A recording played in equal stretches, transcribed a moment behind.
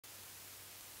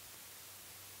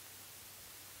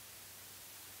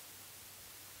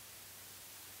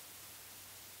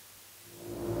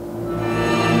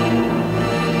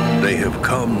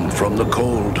from the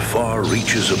cold, far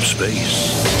reaches of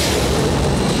space.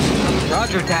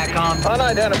 Roger, TACOM.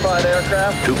 Unidentified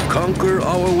aircraft. To conquer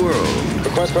our world.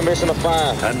 Request permission to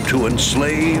fire. And to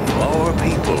enslave our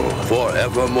people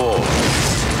forevermore.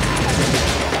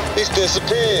 He's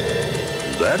disappeared.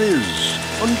 That is,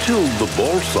 until the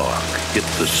Balthark hit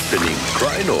the spinning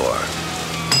Krynor.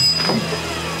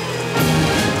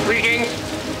 Greetings.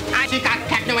 I seek a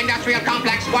techno-industrial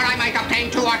complex where I might obtain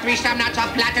 2 or 3 stemnuts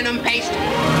of platinum paste.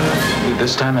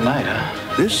 This time of night,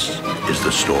 huh? This is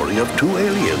the story of 2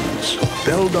 aliens,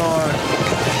 Beldar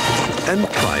and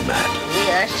Primat.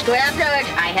 Yes, scrap it.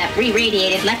 I have 3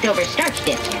 radiated leftover starch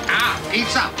discs. Ah,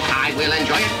 pizza. I will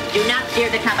enjoy it. Do not sear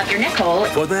the top of your neck hole.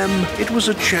 For them, it was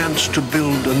a chance to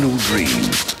build a new dream.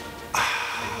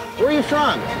 Where are you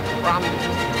from? From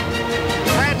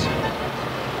France.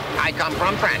 I come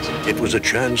from France. It was a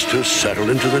chance to settle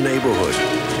into the neighborhood,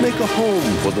 make a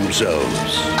home for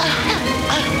themselves.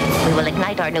 We will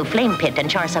ignite our new flame pit and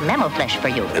char some mammal flesh for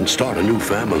you. And start a new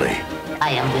family.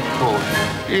 I am with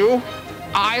both. You?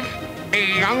 I've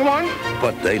a young one?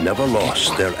 But they never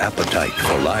lost their appetite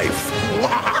for life.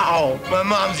 Wow! My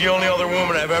mom's the only other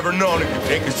woman I've ever known who could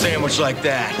make a sandwich like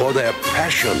that. For their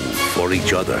passion for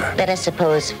each other. Let us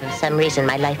suppose for some reason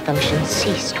my life function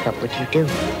ceased. What would you do?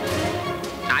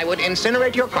 I would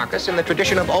incinerate your carcass in the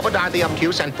tradition of Obadiah the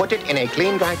Obtuse and put it in a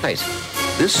clean, dry place.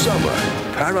 This summer,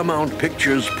 Paramount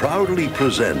Pictures proudly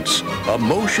presents a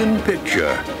motion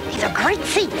picture These are great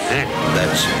seats.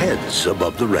 that's heads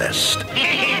above the rest.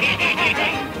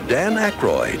 Dan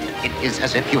Aykroyd, It is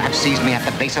as if you have seized me at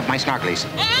the base of my snarklies.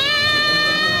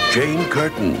 Jane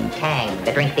Curtin, Tang,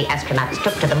 the drink the astronauts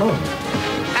took to the moon.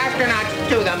 Astronauts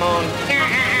to the moon.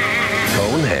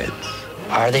 Coneheads.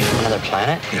 Are they from another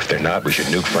planet? If they're not, we should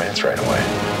nuke France right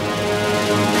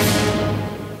away.